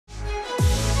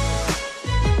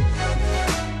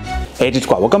Hey G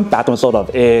Squad, welcome back to episode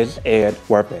of Is It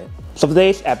Worth It? So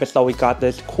today's episode we got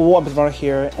this cool episode right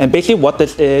here, and basically what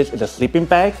this is a sleeping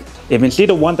bag. If you can see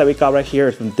the one that we got right here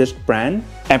is from this brand,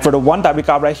 and for the one that we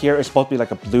got right here is supposed to be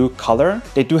like a blue color.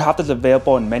 They do have this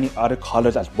available in many other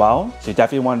colors as well, so you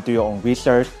definitely want to do your own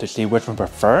research to see which one you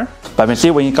prefer. But you can see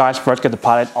when you guys first get the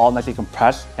product, it's all nicely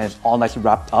compressed and it's all nicely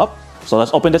wrapped up. So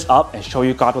let's open this up and show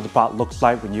you guys what the product looks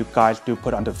like when you guys do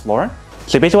put it on the floor.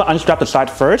 So you basically want to unstrap the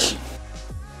side first.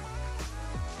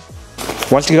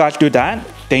 Once you guys do that,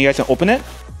 then you guys can open it.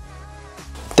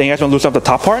 Then you guys want to loosen up the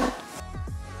top part.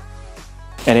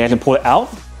 And you guys can pull it out.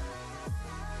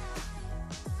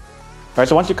 Alright,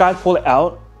 so once you guys pull it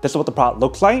out, this is what the product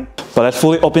looks like. But let's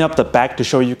fully open up the bag to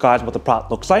show you guys what the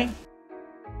product looks like.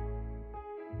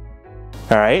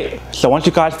 Alright, so once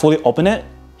you guys fully open it,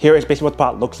 here is basically what the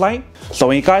product looks like. So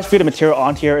when you guys feel the material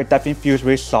on here, it definitely feels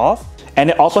really soft. And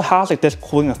it also has like this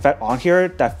cooling effect on here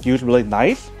that feels really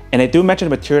nice. And they do mention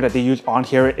the material that they use on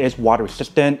here is water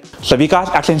resistant. So if you guys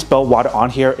actually spill water on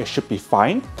here, it should be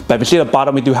fine. But if you see at the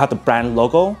bottom, we do have the brand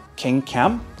logo,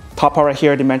 KingCamp. Top part right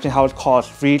here, they mention how it's called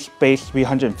Free Space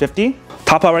 350.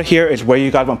 Top part right here is where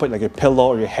you guys want to put like your pillow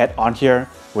or your head on here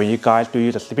when you guys do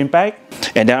use a sleeping bag.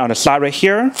 And then on the side right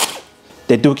here,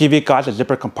 they do give you guys a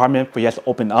zipper compartment for you guys to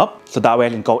open up. So that way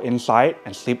you can go inside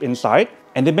and sleep inside.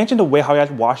 And they mentioned the way how you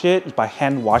guys wash it is by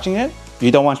hand washing it.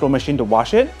 You don't want a slow machine to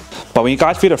wash it. But when you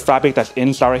guys feel the fabric that's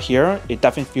inside right here, it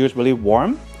definitely feels really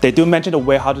warm. They do mention the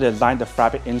way how to design the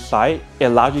fabric inside. It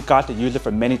allows you guys to use it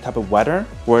for many type of weather,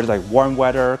 whether it's like warm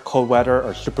weather, cold weather,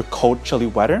 or super cold, chilly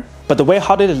weather. But the way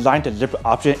how they design the zipper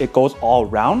option, it goes all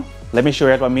around. Let me show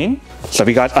you guys what I mean. So if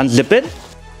you guys unzip it,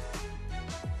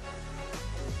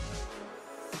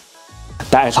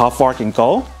 that is how far it can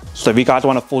go. So if you guys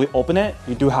want to fully open it,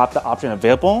 you do have the option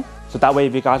available. So that way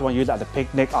if you guys want to use it as a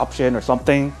picnic option or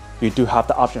something, you do have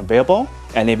the option available.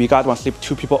 And if you guys want to sleep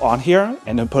 2 people on here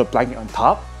and then put a blanket on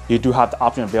top, you do have the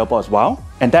option available as well.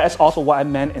 And that is also what I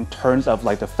meant in terms of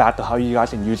like the fact of how you guys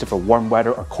can use it for warm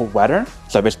weather or cold weather.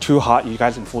 So if it's too hot, you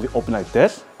guys can fully open like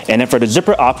this. And then for the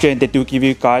zipper option, they do give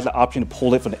you guys the option to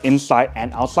pull it from the inside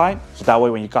and outside. So that way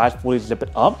when you guys fully zip it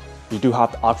up, you do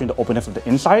have the option to open it from the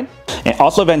inside. And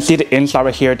also when you see the inside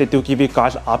right here, they do give you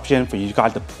guys the option for you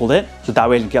guys to pull it. So that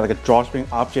way you can get like a drawstring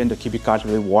option to keep you guys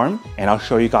really warm. And I'll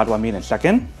show you guys what I mean in a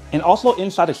second. And also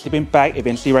inside the sleeping bag, if you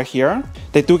can see right here,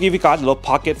 they do give you guys a little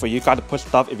pocket for you guys to put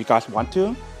stuff if you guys want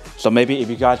to. So maybe if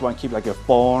you guys want to keep like your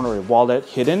phone or your wallet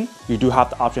hidden, you do have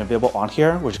the option available on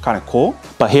here, which is kind of cool.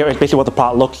 But here is basically what the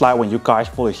product looks like when you guys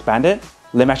fully expand it.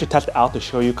 Let me actually test it out to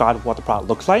show you guys what the product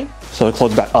looks like. So we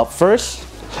close it back up first.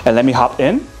 And let me hop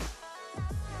in.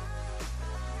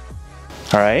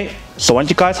 Alright, so once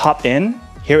you guys hop in,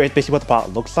 here is basically what the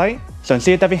product looks like. So you can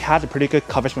see it definitely has a pretty good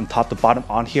coverage from top to bottom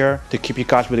on here to keep you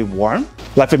guys really warm.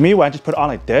 Like for me, when I just put it on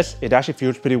like this, it actually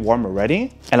feels pretty warm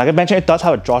already. And like I mentioned, it does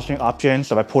have a drawstring option,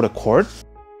 so if I pull the cord,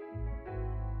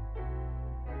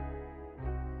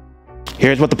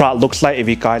 here's what the product looks like if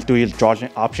you guys do use the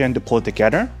drawstring option to pull it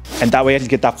together. And that way you can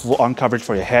get that full on coverage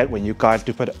for your head when you guys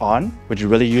do put it on, which is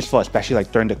really useful, especially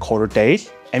like during the colder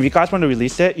days. And if you guys want to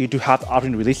release it, you do have the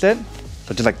option to release it.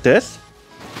 So just like this.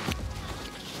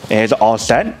 And it's all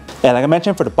set. And like I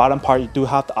mentioned, for the bottom part, you do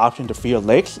have the option to free your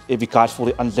legs if you guys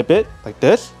fully unzip it like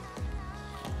this.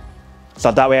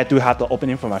 So that way I do have the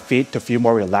opening for my feet to feel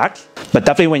more relaxed. But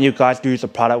definitely when you guys do use a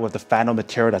product with the Flannel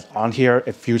material that's on here,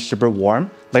 it feels super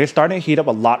warm. Like it's starting to heat up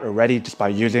a lot already just by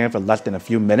using it for less than a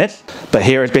few minutes. But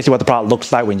here is basically what the product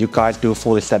looks like when you guys do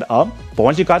fully set up. But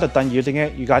once you guys are done using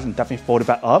it, you guys can definitely fold it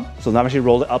back up. So now I'm actually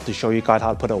roll it up to show you guys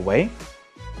how to put it away.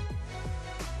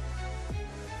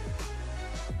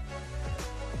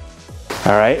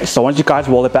 Alright, so once you guys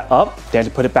roll it back up, then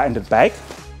you put it back into the bag.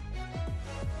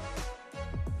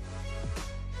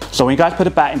 So when you guys put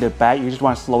it back into the bag, you just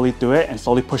want to slowly do it and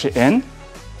slowly push it in.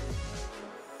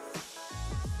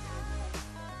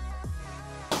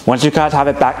 Once you guys have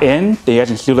it back in, then you guys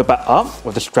can seal it back up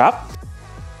with a strap.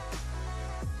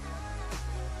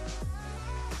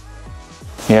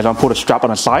 You guys want to pull the strap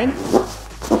on the side.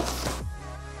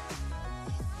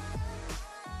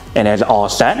 And it's all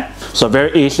set. So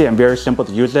very easy and very simple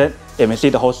to use it. If you see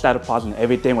the whole setup process and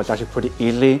everything was actually pretty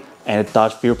easy, and it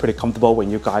does feel pretty comfortable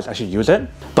when you guys actually use it.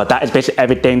 But that is basically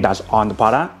everything that's on the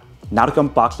product. Now to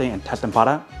unboxing and testing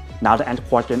product. Now to answer the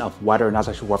question of whether or not it's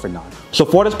actually worth it or not. So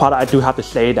for this product, I do have to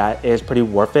say that it's pretty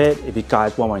worth it if you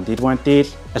guys want one of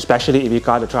these, especially if you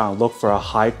guys are trying to look for a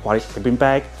high quality sleeping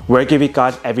bag, where I give you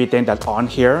guys everything that's on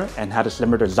here and had a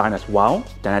slimmer design as well.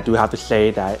 Then I do have to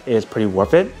say that it is pretty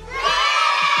worth it.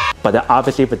 But then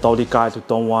obviously for those of you guys who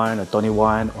don't want or don't need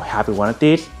one or have one of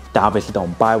these, then obviously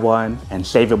don't buy one and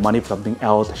save your money for something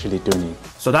else that you really do need.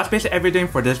 So that's basically everything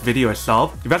for this video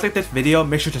itself. If you guys like this video,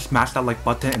 make sure to smash that like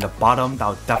button in the bottom. That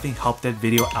will definitely help this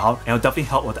video out, and it'll definitely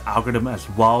help with the algorithm as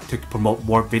well to promote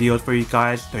more videos for you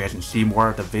guys so you guys can see more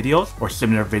of the videos or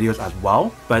similar videos as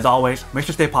well. But as always, make sure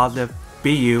to stay positive,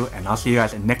 be you, and I'll see you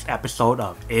guys in the next episode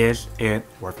of Is It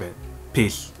Worth It?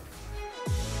 Peace.